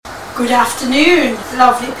Good afternoon,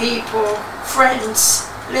 lovely people, friends,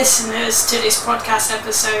 listeners to this podcast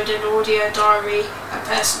episode and audio diary, A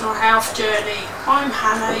Personal Health Journey. I'm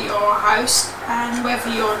Hannah, your host, and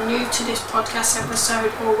whether you're new to this podcast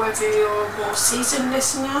episode or whether you're a more seasoned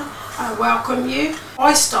listener, I welcome you.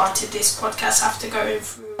 I started this podcast after going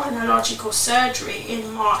through gynecological surgery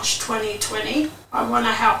in March 2020. I want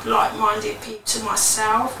to help like-minded people to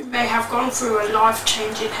myself who may have gone through a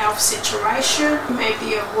life-changing health situation,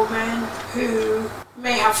 maybe a woman who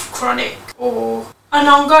may have chronic or an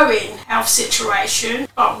ongoing health situation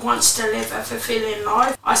but wants to live a fulfilling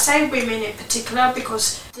life. I say women in particular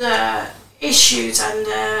because the issues and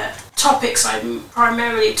the topics I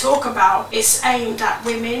primarily talk about is aimed at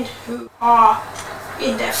women who are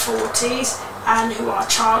in their 40s and who are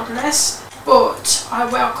childless, but I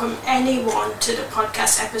welcome anyone to the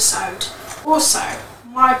podcast episode. Also,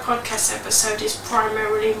 my podcast episode is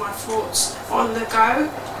primarily my thoughts on the go.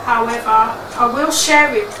 However, I will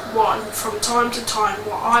share with one from time to time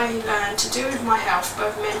what I learned to do with my health,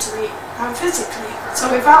 both mentally and physically.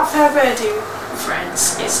 So without further ado,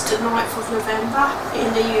 friends, it's the 9th of November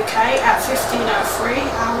in the UK at 15:03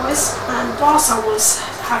 hours, and whilst I was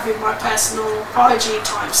having my personal hygiene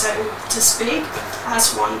time, so to speak,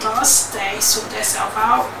 as one does, they sort themselves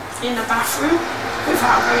out in the bathroom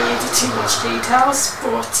without going into too much details.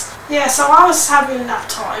 But yeah, so I was having that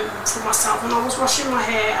time for myself and I was washing my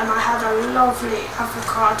hair, and I had a lovely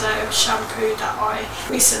avocado shampoo that I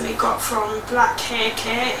recently got from Black Hair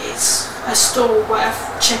Care. It's a store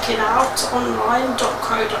worth checking out,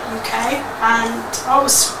 online.co.uk, and I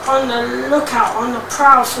was on the lookout, on the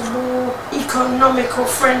prowl for more economical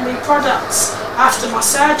friendly products. After my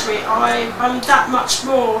surgery, I'm that much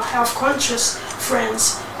more health conscious,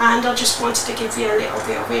 friends, and I just wanted to give you a little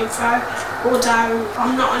bit of info. Although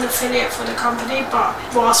I'm not an affiliate for the company, but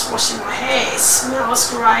whilst washing my hair, it smells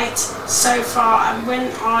great so far. And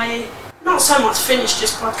when I not so much finished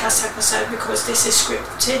this podcast episode because this is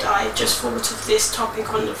scripted, I just thought of this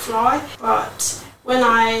topic on the fly, but when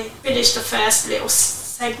I finish the first little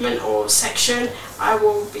segment or section, I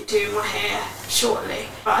will be doing my hair shortly.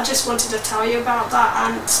 But I just wanted to tell you about that,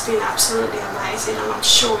 and it's been absolutely amazing, and I'm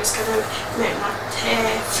sure it's going to make my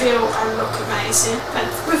hair feel and look amazing. But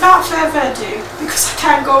without further ado, because I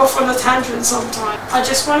can't go off on a tangent sometimes, I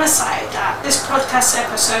just want to say that this podcast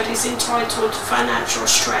episode is entitled Financial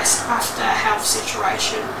Stress After a Health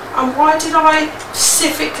Situation. And why did I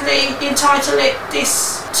specifically entitle it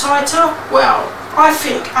this title? Well, I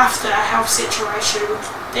think after a health situation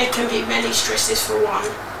there can be many stresses for one,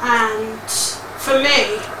 and for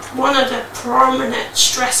me, one of the prominent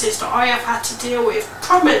stresses that I have had to deal with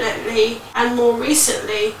prominently and more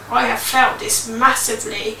recently, I have felt this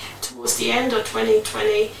massively towards the end of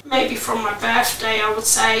 2020, maybe from my birthday, I would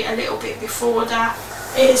say a little bit before that,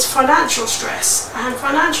 is financial stress. And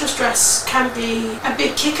financial stress can be a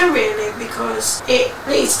big kicker really, because it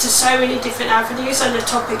leads to so many different avenues and the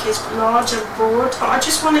topic is large and broad. But I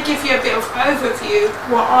just want to give you a bit of overview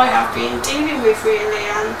what I have been dealing with really,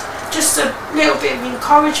 and just a little bit of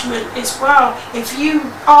encouragement as well if you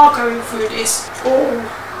are going through this or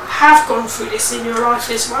have gone through this in your life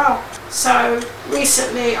as well. So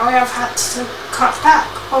recently I have had to cut back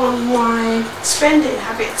on my spending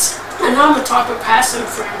habits, and I'm a type of person,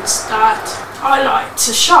 friends, that I like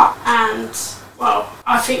to shop, and well,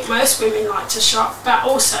 I think most women like to shop, but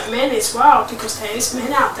also men as well, because there is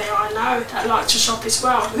men out there I know that like to shop as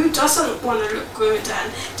well. Who doesn't want to look good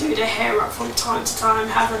and do their hair up from time to time,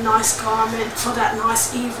 have a nice garment for that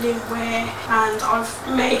nice evening wear? And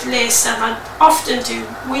I've made lists, and I often do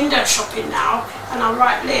window shopping now, and I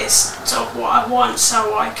write lists of what I want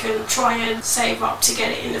so I can try and save up to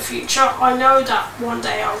get it in the future. I know that one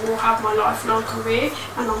day I will have my lifelong career,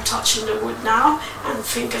 and I'm touching the wood now, and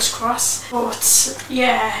fingers crossed. But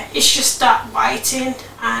yeah, it's just that waiting.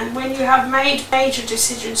 And when you have made major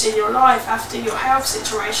decisions in your life after your health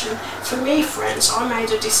situation, for me, friends, I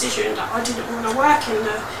made a decision that I didn't want to work in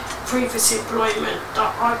the previous employment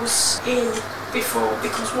that I was in before,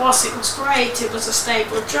 because whilst it was great, it was a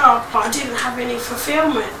stable job, but I didn't have any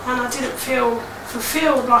fulfillment, and I didn't feel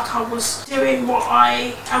fulfilled like I was doing what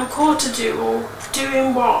I am called to do, or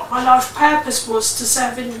doing what my life purpose was, to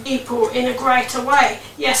serving people in a greater way.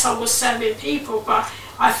 Yes, I was serving people, but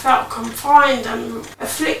I felt confined and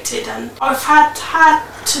afflicted, and I've had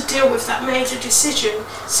to deal with that major decision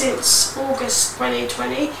since August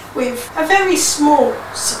 2020 with a very small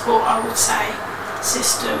support, I would say,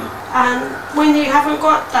 system. And when you haven't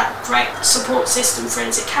got that great support system,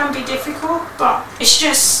 friends, it can be difficult, but it's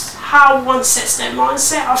just how one sets their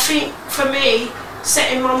mindset. I think for me,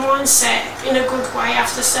 setting my mindset in a good way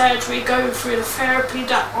after surgery, going through the therapy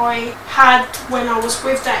that I had when I was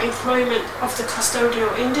with that employment of the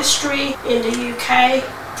custodial industry in the UK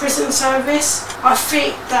prison service. I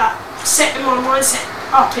think that setting my mindset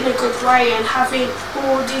up in a good way and having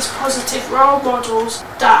all these positive role models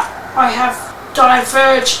that I have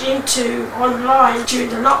diverged into online during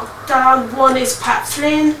the lockdown. One is Pat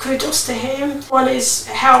Flynn, kudos to him. One is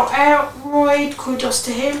Hal Elroyd, kudos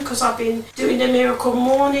to him, because I've been doing the Miracle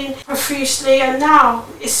Morning profusely, and now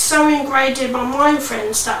it's so ingrained in my mind,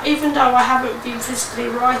 friends, that even though I haven't been physically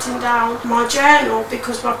writing down my journal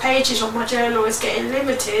because my pages on my journal is getting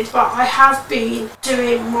limited, but I have been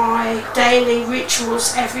doing my daily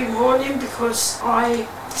rituals every morning because I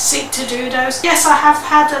seek to do those. Yes, I have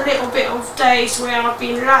had a little bit of days where I've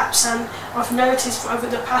been lapsed, and I've noticed over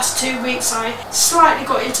the past 2 weeks I slightly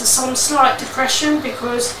got into some slight depression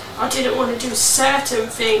because I didn't want to do certain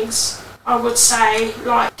things, I would say,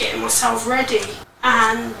 like getting myself ready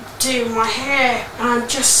and doing my hair and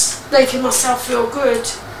just making myself feel good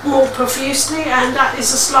more profusely, and that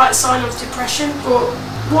is a slight sign of depression. But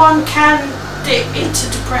one can dip into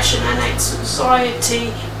depression and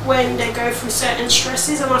anxiety when they go through certain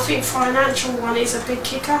stresses, and I think financial one is a big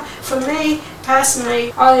kicker. For me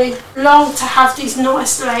personally, I long to have these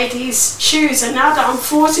nice ladies' shoes, and now that I'm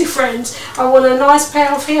 40, friends, I want a nice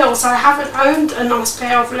pair of heels. I haven't owned a nice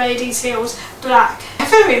pair of ladies' heels, black,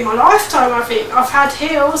 ever in my lifetime. I think I've had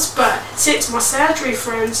heels, but since my surgery,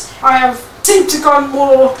 friends, I have seemed to gone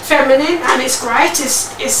more feminine, and it's great.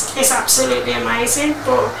 It's absolutely amazing.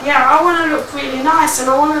 But yeah, I want to look really nice and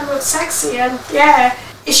I want to look sexy, and yeah,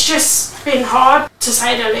 it's just been hard to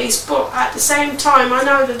say the least, but at the same time I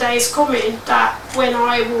know the day is coming that when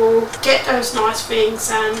I will get those nice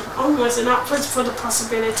things, and onwards and upwards for the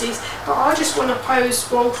possibilities. But I just want to pose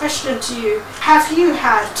one question to you. Have you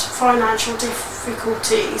had financial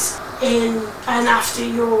difficulties in and after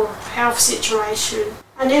your health situation?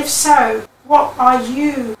 And if so, what are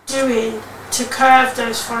you doing to curb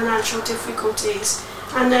those financial difficulties?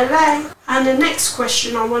 And the next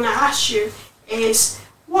question I want to ask you is,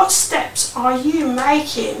 what steps are you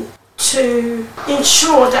making to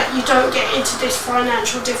ensure that you don't get into this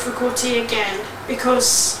financial difficulty again?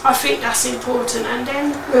 Because I think that's important, and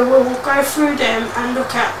then we will go through them and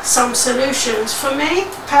look at some solutions. For me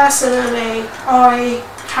personally, I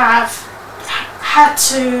have had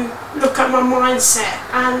to look at my mindset,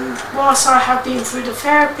 and whilst I have been through the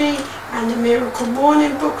therapy and the Miracle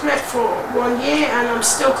Morning booklet for 1 year, and I'm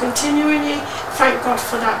still continuing it, thank God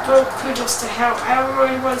for that book, kudos to Hal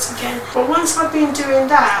Elroyd once again. But once I've been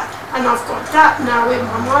doing that, and I've got that now in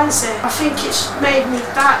my mindset, I think it's made me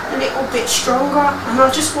that little bit stronger. And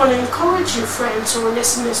I just want to encourage you, friends or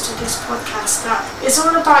listeners to this podcast, that it's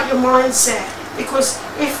all about your mindset, because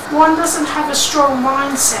if one doesn't have a strong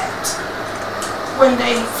mindset when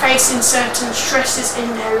they're facing certain stresses in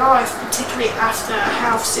their life, particularly after a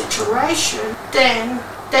health situation, then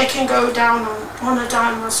they can go down on a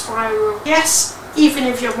downward spiral. Yes, even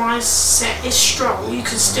if your mindset is strong, you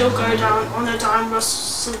can still go down on a downward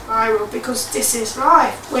spiral, because this is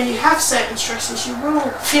life. When you have certain stresses, you will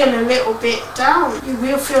feel a little bit down, you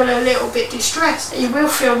will feel a little bit distressed, you will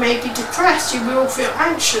feel maybe depressed, you will feel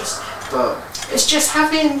anxious. But it's just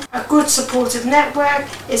having a good supportive network,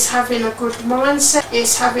 it's having a good mindset,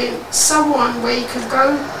 it's having someone where you can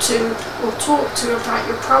go to or talk to about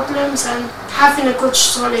your problems, and having a good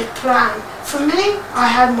solid plan. For me, I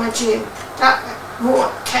had my gym. That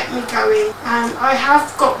what kept me going, and I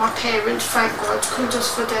have got my parents, thank God,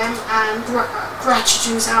 kudos for them, and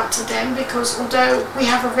gratitude out to them, because although we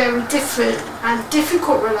have a very different and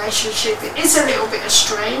difficult relationship, it is a little bit of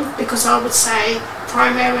strain, because I would say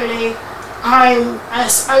primarily I'm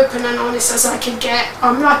as open and honest as I can get.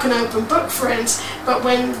 I'm like an open book, friends, but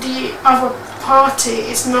when the other party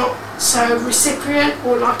is not so recipient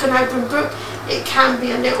or like an open book, it can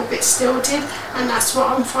be a little bit stilted, and that's what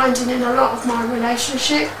I'm finding in a lot of my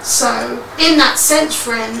relationship. So in that sense,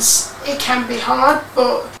 friends, it can be hard,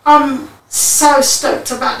 but I'm so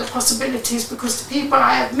stoked about the possibilities, because the people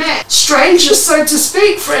I have met, strangers so to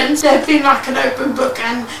speak, friends, they've been like an open book,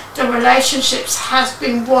 and the relationships has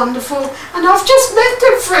been wonderful, and I've just met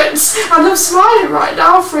them, friends, and I'm smiling right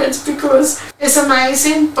now, friends, because it's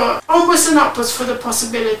amazing. But onwards and upwards for the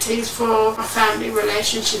possibilities for my family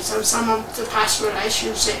relationships and some of the past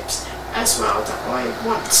relationships as well that I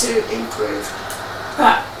want to improve.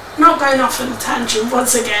 But not going off on a tangent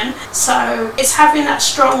once again. So it's having that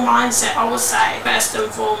strong mindset, I would say, first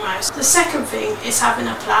and foremost. The second thing is having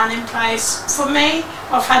a plan in place. For me,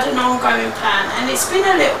 I've had an ongoing plan, and it's been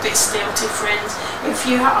a little bit stilted, friends. If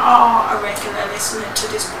you are a regular listener to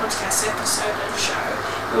this podcast episode and show,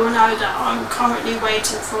 you will know that I'm currently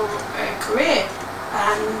waiting for a career.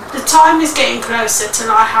 And the time is getting closer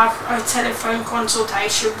till I have a telephone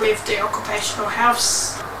consultation with the occupational health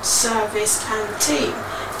service and team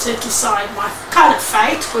to decide my kind of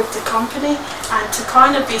fate with the company and to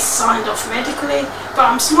kind of be signed off medically. But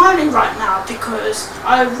I'm smiling right now because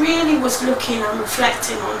I really was looking and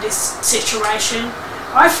reflecting on this situation.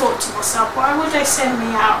 I thought to myself, why would they send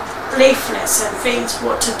me out leaflets and things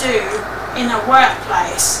what to do in a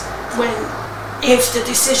workplace when if the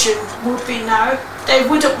decision would be no? They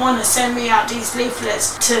wouldn't want to send me out these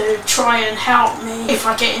leaflets to try and help me if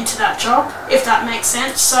I get into that job, if that makes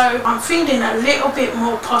sense. So I'm feeling a little bit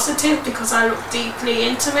more positive because I look deeply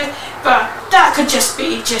into it, but that could just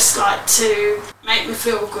be just like to make me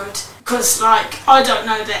feel good, because like I don't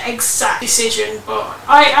know the exact decision, but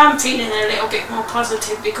I am feeling a little bit more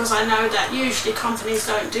positive because I know that usually companies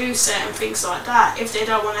don't do certain things like that if they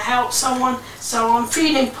don't want to help someone. So I'm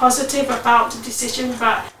feeling positive about the decision,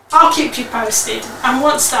 but I'll keep you posted. And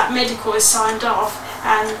once that medical is signed off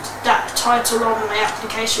and that title on my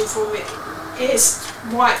application form is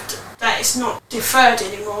wiped, that it's not deferred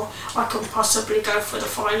anymore, I can possibly go for the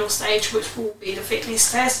final stage, which will be the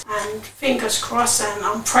fitness test. And fingers crossed, and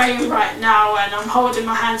I'm praying right now, and I'm holding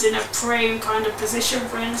my hands in a praying kind of position,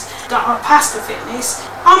 friends, that I'll pass the fitness.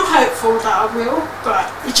 I'm hopeful that I will,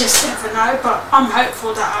 but you just never know. But I'm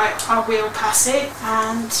hopeful that I will pass it,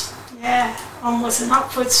 and yeah, onwards and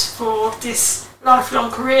upwards for this lifelong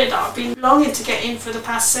career that I've been longing to get in for the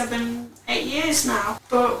past 7-8 years now.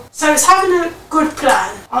 But so it's having a good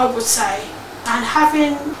plan, I would say, and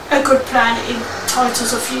having a good plan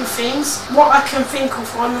entitles a few things. What I can think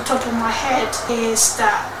of on the top of my head is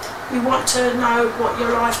that you want to know what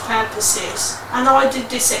your life purpose is, and I did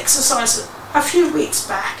this exercise a few weeks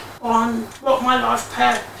back on what my life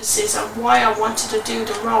purpose is and why I wanted to do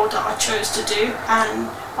the role that I chose to do. And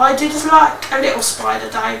I did like a little spider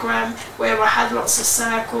diagram where I had lots of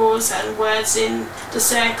circles and words in the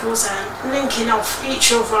circles and linking off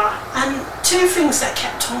each other. And two things that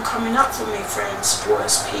kept on coming up for me, friends,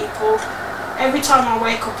 was people. Every time I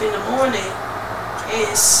wake up in the morning,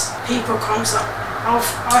 is people comes up.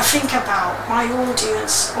 I think about my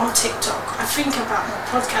audience on TikTok. I think about my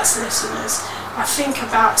podcast listeners. I think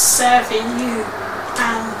about serving you,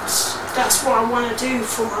 and that's what I want to do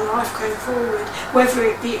for my life going forward, whether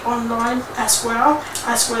it be online as well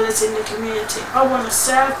as in the community. I want to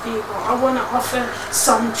serve people. I want to offer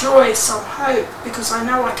some joy, some hope, because I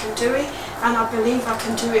know I can do it, and I believe I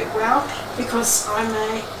can do it well because I'm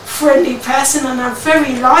a friendly person and a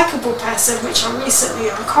very likeable person, which I recently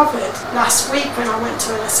uncovered last week when I went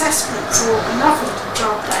to an assessment for another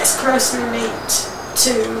job that is closely linked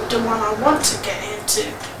to the one I want to get into,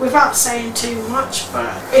 without saying too much, but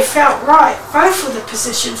it felt right. Both of the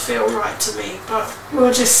positions feel right to me, but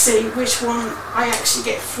we'll just see which one I actually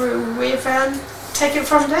get through with and take it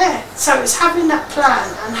from there. So it's having that plan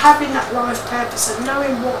and having that life purpose and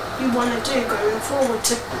knowing what you want to do going forward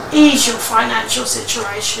to ease your financial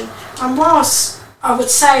situation. And whilst I would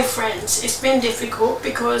say, friends, it's been difficult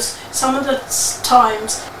because some of the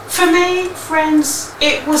times, for me, friends,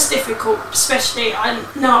 it was difficult, especially I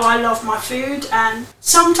know I love my food, and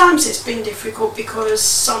sometimes it's been difficult because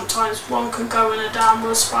sometimes one can go in a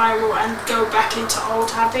downward spiral and go back into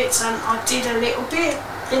old habits, and I did a little bit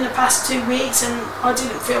in the past 2 weeks and I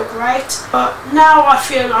didn't feel great, but now I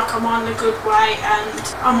feel like I'm on the good way and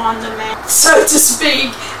I'm on the mend, so to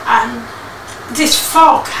speak, and this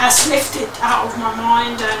fog has lifted out of my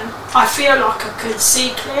mind and I feel like I can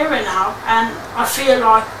see clearer now, and I feel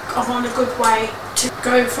like I'm on a good way to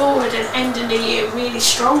go forward and ending the year really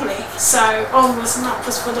strongly. So onwards and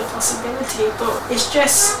upwards for the possibility, but it's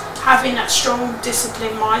just having that strong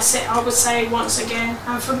discipline mindset, I would say, once again.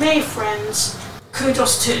 And for me, friends,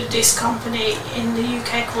 kudos to this company in the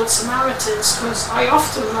UK called Samaritans, because I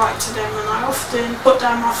often write to them and I often put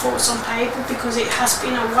down my thoughts on paper because it has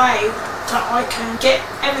been a way that I can get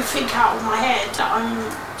everything out of my head that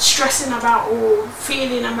I'm stressing about or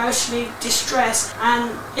feeling emotionally distressed,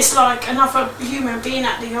 and it's like another human being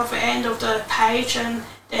at the other end of the page and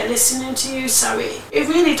they're listening to you, so it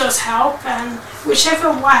really does help. And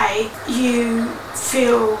whichever way you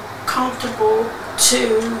feel comfortable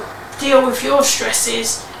to deal with your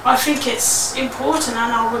stresses, I think it's important,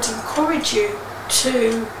 and I would encourage you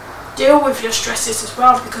to deal with your stresses as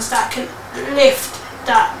well, because that can lift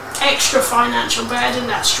that extra financial burden,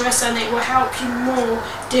 that stress, and it will help you more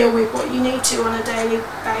deal with what you need to on a daily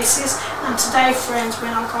basis. And today, friends,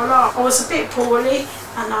 when I got up, I was a bit poorly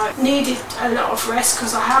and I needed a lot of rest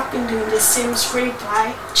because I have been doing this Sims free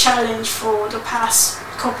play challenge for the past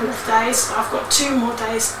couple of days. I've got 2 more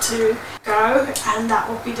days to go, and that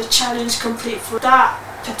will be the challenge complete for that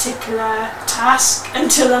particular task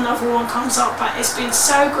until another one comes up. But it's been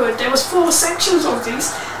so good. There was 4 sections of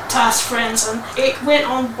these task, friends, and it went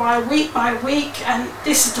on by week, and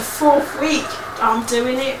this is the 4th week I'm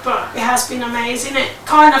doing it, but it has been amazing. It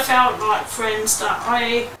kind of felt like, friends, that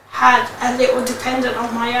I had a little dependent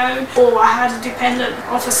of my own, or I had a dependent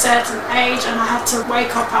of a certain age, and I had to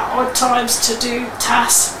wake up at odd times to do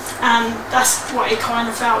tasks, and that's what it kind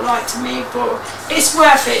of felt like to me. But it's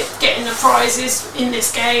worth it getting the prizes in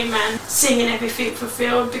this game and seeing everything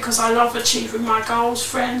fulfilled, because I love achieving my goals,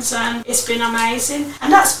 friends, and it's been amazing,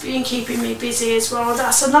 and that's been keeping me busy as well.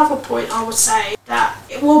 That's another point I would say, that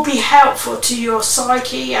it will be helpful to your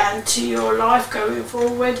psyche and to your life going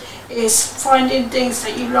forward, is finding things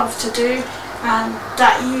that you love to do and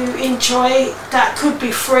that you enjoy, that could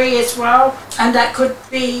be free as well, and that could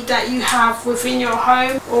be that you have within your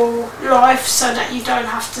home or life, so that you don't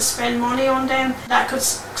have to spend money on them. That could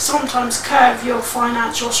sometimes curb your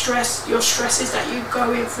financial stress, your stresses that you're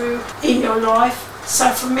going through in your life.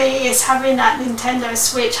 So for me, it's having that Nintendo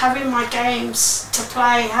Switch, having my games to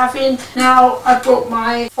play, now I brought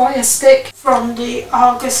my Fire Stick from the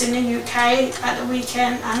Argos in the UK at the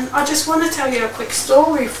weekend, and I just want to tell you a quick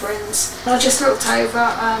story, friends. I just looked over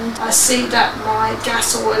and I see that my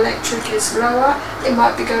gas or electric is lower. It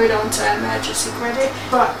might be going on to emergency credit,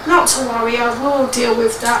 but not to worry, I will deal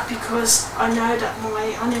with that, because I know that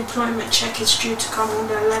my unemployment check is due to come on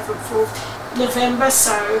the 11th of November,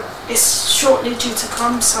 so it's shortly due to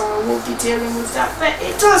come, so I will be dealing with that. But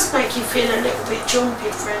it does make you feel a little bit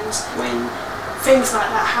jumpy, friends, when things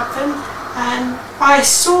like that happen. And I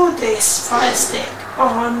saw this Fire Stick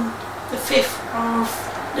on the 5th of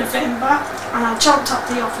November, and I jumped up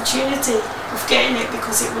the opportunity of getting it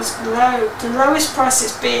because it was low. The lowest price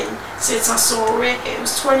it's been since I saw it. It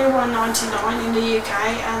was $21.99 in the UK,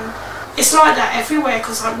 and it's like that everywhere,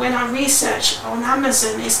 because when I research on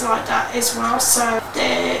Amazon, it's like that as well. So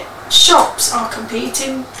their shops are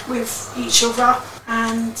competing with each other,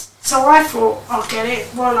 and so I thought I'll get it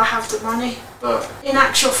while I have the money. But in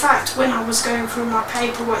actual fact, when I was going through my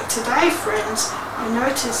paperwork today, friends, I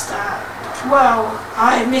noticed that,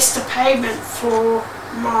 I missed a payment for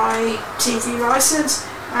my TV license.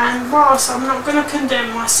 And whilst I'm not going to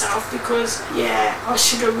condemn myself, because I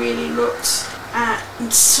should have really looked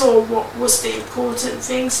and saw what was the important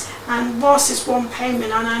things, and whilst it's one payment,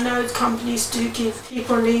 and I know companies do give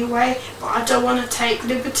people leeway, but I don't want to take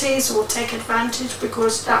liberties or take advantage,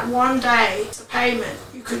 because that one day it's a payment,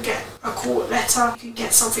 you could get a court letter, you could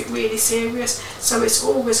get something really serious. So it's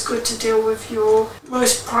always good to deal with your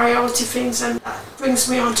most priority things, and that brings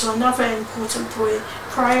me on to another important point.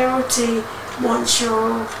 Priority, once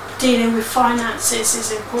you're dealing with finances,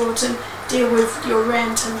 is important. Deal with your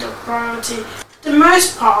rent and the priority. The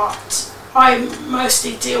most part, I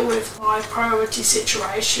mostly deal with my priority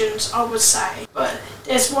situations, I would say, but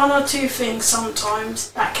there's 1 or 2 things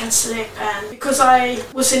sometimes that can slip, and because I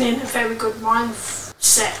wasn't in a very good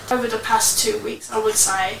mindset over the past 2 weeks, I would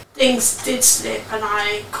say, things did slip and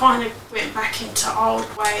I kind of went back into old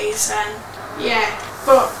ways, and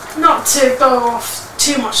but not to go off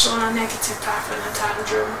too much on a negative path and a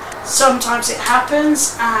tantrum. Sometimes it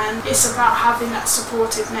happens, and it's about having that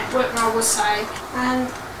supportive network, I would say,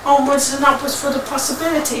 and onwards and upwards for the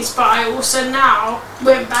possibilities. But I also now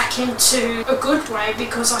went back into a good way,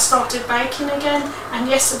 because I started baking again, and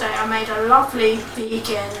yesterday I made a lovely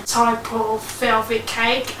vegan type of velvet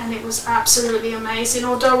cake, and it was absolutely amazing,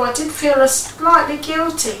 although I did feel slightly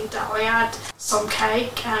guilty that I had some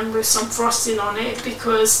cake and with some frosting on it,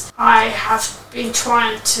 because I have been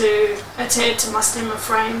trying to adhere to my slimmer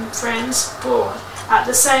frame, friends, but at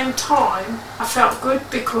the same time I felt good,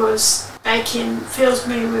 because baking fills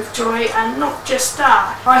me with joy. And not just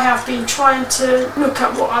that, I have been trying to look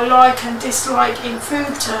at what I like and dislike in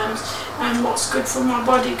food terms, and what's good for my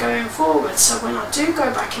body going forward. So when I do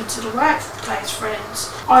go back into the workplace,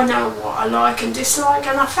 friends, I know what I like and dislike,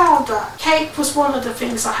 and I found that cake was one of the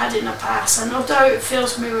things I had in the past, and although it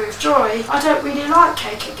fills me with joy, I don't really like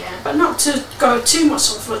cake again. But not to go too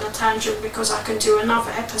much off on a tangent, because I can do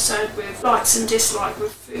another episode with likes and dislikes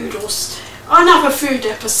with food, or another food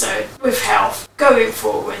episode with health going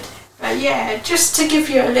forward. But just to give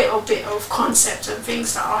you a little bit of concept and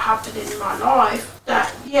things that are happening in my life,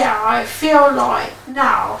 that I feel like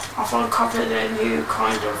now I've uncovered a new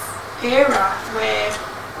kind of era where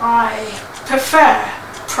I prefer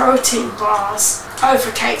protein bars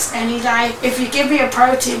over cakes any day. If you give me a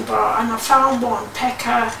protein bar, and I found one,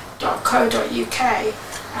 pekka.co.uk,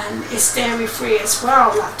 and it's dairy free as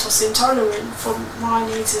well, lactose intolerant for my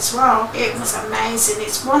needs as well. It was amazing.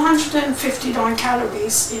 It's 159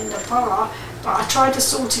 calories in the bar, but I tried the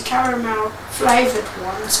salty caramel flavoured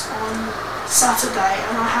ones on Saturday,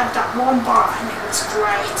 and I had that one bar and it was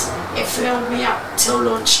great. It filled me up till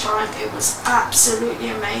lunchtime. It was absolutely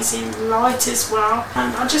amazing, light as well.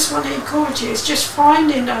 And I just want to encourage you, it's just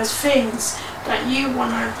finding those things that you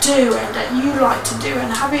want to do and that you like to do,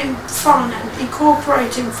 and having fun and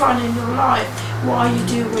incorporating fun in your life while you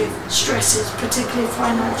deal with stresses, particularly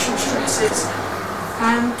financial stresses.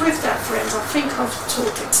 And with that, friends, I think I've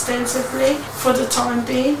talked extensively for the time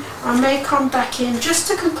being. I may come back in just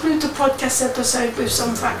to conclude the podcast episode with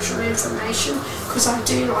some factual information, because I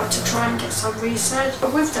do like to try and get some research.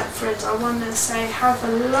 But with that, friends, I want to say have a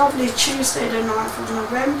lovely Tuesday the 9th of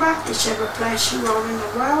November, whichever place you are in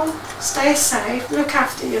the world. Stay safe, look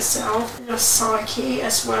after yourself, your psyche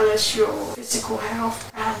as well as your physical health,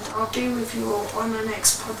 and I'll be with you all on the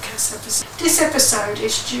next podcast episode. This episode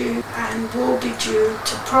is due and will be due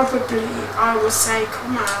to probably, I would say,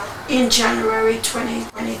 come out in January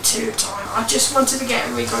 2022 time. I just wanted to get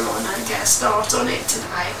a wriggle on and get a start on it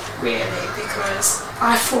today, really, because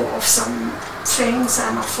I thought of some things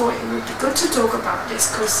and I thought it would be good to talk about this,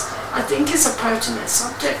 because I think it's a pertinent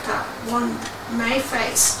subject that one may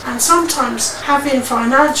face. And sometimes having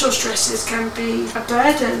financial stresses can be a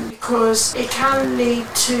burden, because it can lead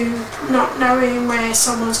to not knowing where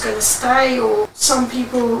someone's going to stay, or some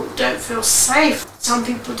people don't feel safe, some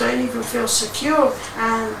people don't even feel secure,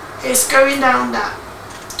 and it's going down that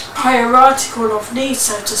hierarchical of needs,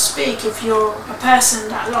 so to speak. If you're a person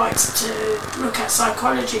that likes to look at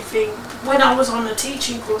psychology things, when I was on a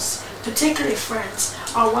teaching course, particularly, friends,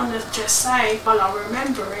 I want to just say, while I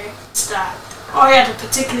remember it, is that I had a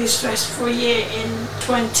particularly stressful year in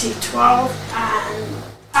 2012, and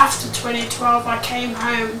after 2012 I came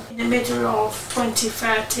home in the middle of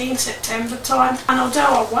 2013, September time, and although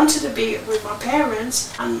I wanted to be with my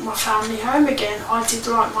parents and my family home again, I did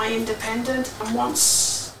like my independence. And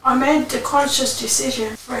once I made the conscious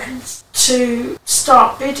decision, friends, to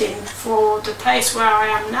start bidding for the place where I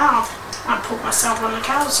am now and put myself on the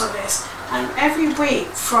council list. And every week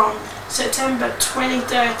from September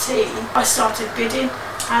 2013 I started bidding,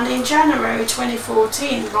 and in January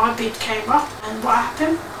 2014 my bid came up, and what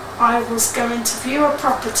happened? I was going to view a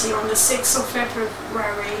property on the 6th of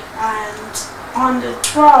February, and on the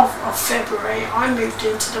 12th of February I moved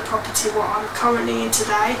into the property what I'm currently in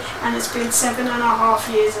today, and it's been 7.5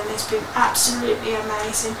 years and it's been absolutely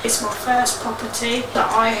amazing. It's my first property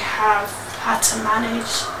that I have had to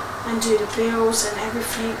manage and do the bills and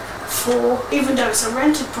everything for. Even though it's a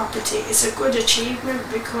rented property, it's a good achievement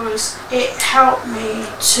because it helped me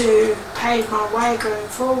to pave my way going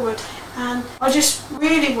forward. And I just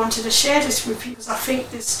really wanted to share this with you because I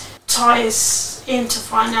think this ties into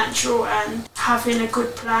financial and having a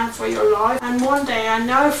good plan for your life. And one day I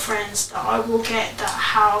know, friends, that I will get that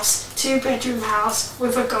house, 2-bedroom house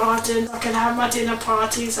with a garden. I can have my dinner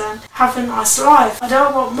parties and have a nice life. I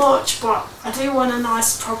don't want much, but I do want a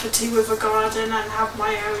nice property with a garden and have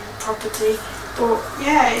my own property. But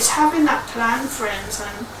yeah, it's having that plan, friends.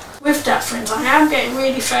 And with that, friends, I am getting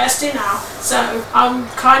really thirsty now, so I'm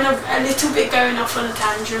kind of a little bit going off on a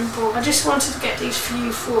tangent, but I just wanted to get these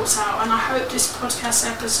few thoughts out, and I hope this podcast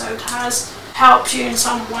episode has helped you in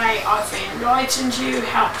some way, either enlightened you,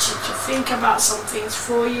 helped you to think about some things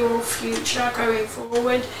for your future going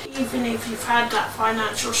forward, even if you've had that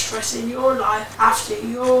financial stress in your life after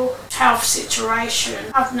your health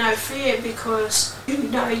situation. Have no fear, because you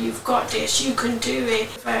know you've got this, you can do it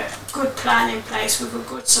with a good plan in place, with a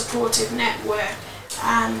good supportive network,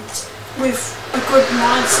 and with a good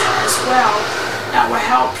mindset as well that will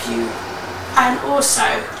help you. And also,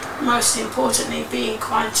 most importantly, being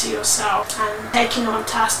kind to yourself and taking on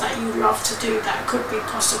tasks that you love to do that could be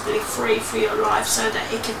possibly free for your life, so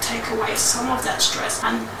that it can take away some of that stress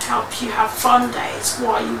and help you have fun days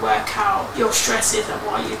while you work out your stresses and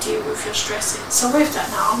while you deal with your stresses. So with that,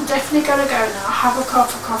 now I'm definitely going to go now, have a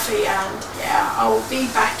cup of coffee, and yeah, I will be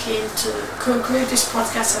back in to conclude this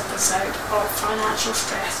podcast episode of financial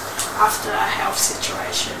stress after a health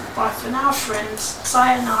situation. Bye for now, friends.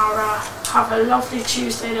 Sayonara. Have a lovely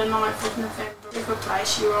Tuesday the 9th of November, whatever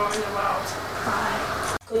place you are in the world.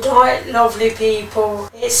 Bye. Good night, lovely people.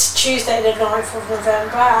 It's Tuesday the 9th of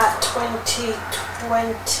November at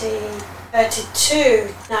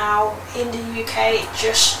 2032. Now, in the UK it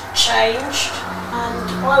just changed, and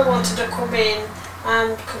I wanted to come in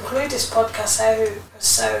and conclude this podcast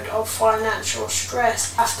episode of financial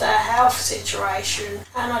stress after a health situation.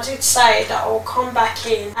 And I did say that I'll come back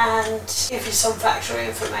in and give you some factual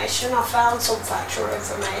information. I found some factual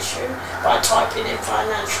information by typing in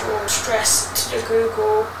financial stress to the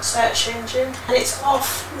Google search engine, and it's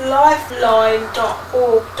off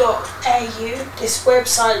lifeline.org.au. This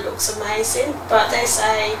website looks amazing, but they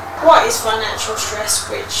say, what is financial stress,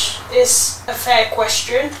 which is a fair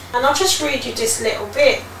question, and I'll just read you this little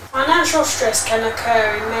bit. Financial stress can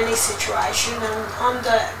occur in many situations and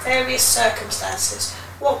under various circumstances.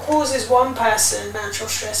 What causes one person financial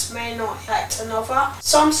stress may not affect another.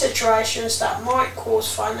 Some situations that might cause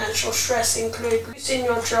financial stress include losing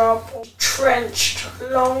your job, entrenched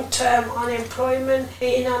long-term unemployment,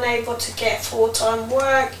 being unable to get full-time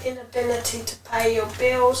work, inability to pay your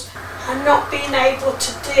bills, and not being able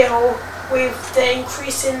to deal with the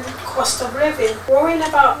increasing cost of living. Worrying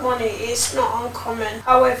about money is not uncommon.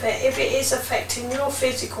 However, if it is affecting your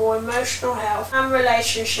physical, emotional health and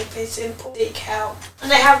relationship, it's important to seek help. And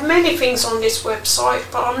they have many things on this website,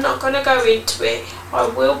 but I'm not going to go into it. I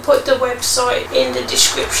will put the website in the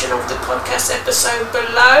description of the podcast episode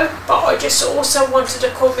below, but I just also wanted to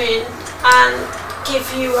come in and give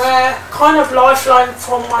you a kind of lifeline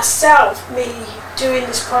from myself, me doing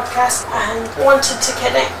this podcast, and wanted to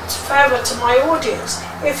connect further to my audience.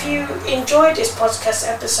 If you enjoyed this podcast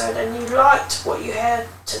episode and you liked what you heard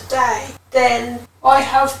today, then I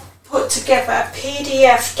have put together a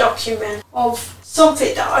PDF document of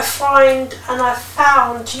something that I find and I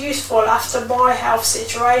found useful after my health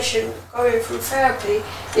situation going through therapy.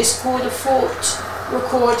 It's called a thought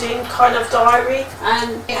recording kind of diary,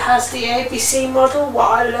 and it has the ABC model, what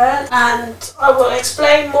I learned, and I will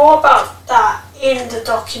explain more about that in the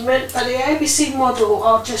document. But the ABC model,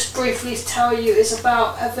 I'll just briefly tell you, is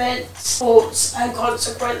about events, thoughts and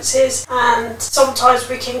consequences, and sometimes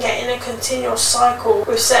we can get in a continuous cycle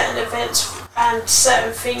with certain events and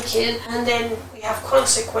certain thinking, and then we have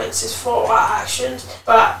consequences for our actions.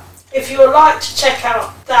 But if you would like to check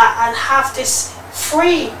out that and have this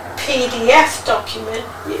free PDF document,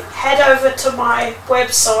 head over to my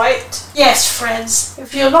website. Yes, friends,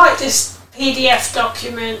 if you like this PDF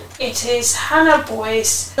document, it is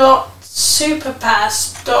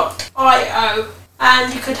hannahboyce.superpass.io,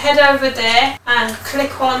 and you could head over there and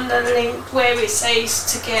click on the link where it says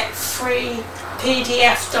to get free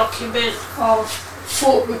PDF document of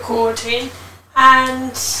thought recording,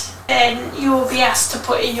 and then you will be asked to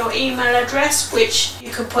put in your email address, which you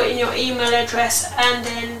can put in your email address and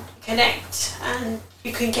then connect, and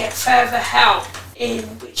you can get further help in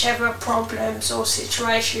whichever problems or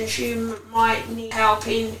situations you might need help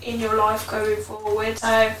in your life going forward.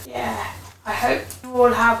 So yeah, I hope you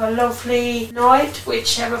all have a lovely night,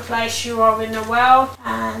 whichever place you are in the world,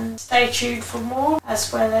 and stay tuned for more, as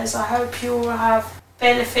well as I hope you all have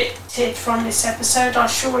benefited from this episode. I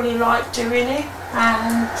surely like doing it,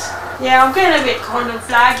 and yeah, I'm getting a bit kind of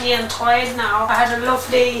laggy and tired now. I had a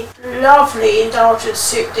lovely indulgent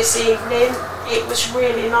soup this evening. It was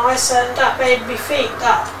really nice, and that made me think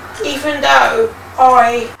that even though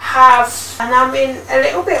I have, and I'm in a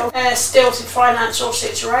little bit of a stilted financial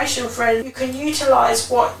situation, friend, you can utilise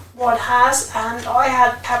what one has. And I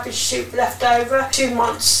had cabbage soup left over 2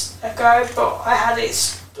 months ago, but I had it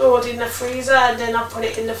stored in the freezer and then I put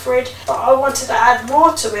it in the fridge, but I wanted to add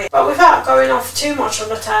more to it. But without going off too much on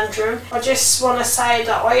a tantrum, I just want to say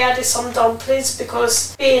that I added some dumplings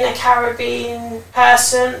because, being a Caribbean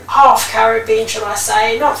person, half Caribbean should I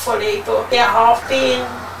say, not fully, but yeah, half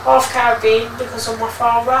Caribbean because of my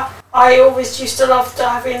father, I always used to love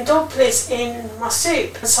having dumplings in my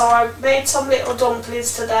soup, and so I made some little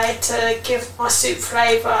dumplings today to give my soup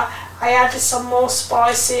flavour. I added some more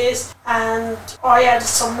spices, and I added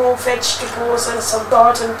some more vegetables and some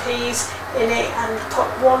garden peas in it, and put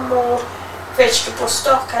one more vegetable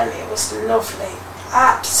stock, and it was lovely.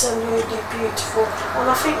 Absolutely beautiful. And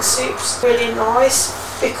I think soup's really nice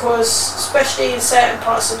because, especially in certain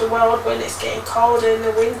parts of the world when it's getting colder in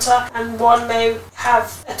the winter and one may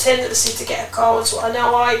have a tendency to get a cold, so I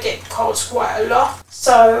know I get colds quite a lot.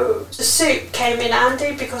 So the soup came in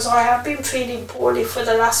handy because I have been feeling poorly for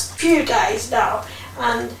the last few days now,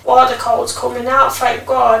 and while the cold's coming out, thank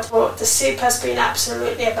God, but the soup has been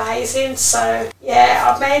absolutely amazing. So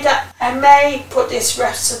yeah, I may put this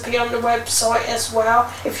recipe on the website as well.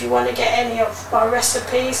 If you want to get any of my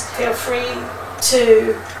recipes, feel free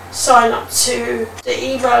to sign up to the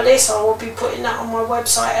email list. I will be putting that on my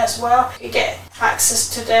website as well. You get access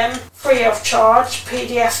to them free of charge,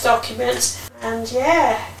 PDF documents, and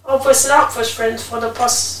yeah, upwards and upwards, friends, for the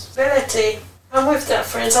possibility. And with that,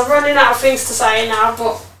 friends, I'm running out of things to say now,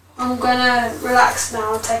 but I'm gonna relax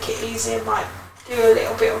now and take it easy and might do a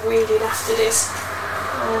little bit of reading after this.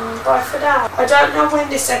 Bye for now. I don't know when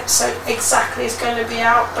this episode exactly is going to be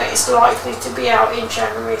out, but it's likely to be out in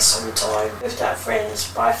January sometime. With that,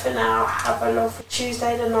 friends, bye for now. Have a lovely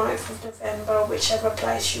Tuesday the 9th of November, whichever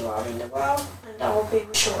place you are in the world, and I will be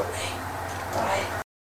shortly. Bye.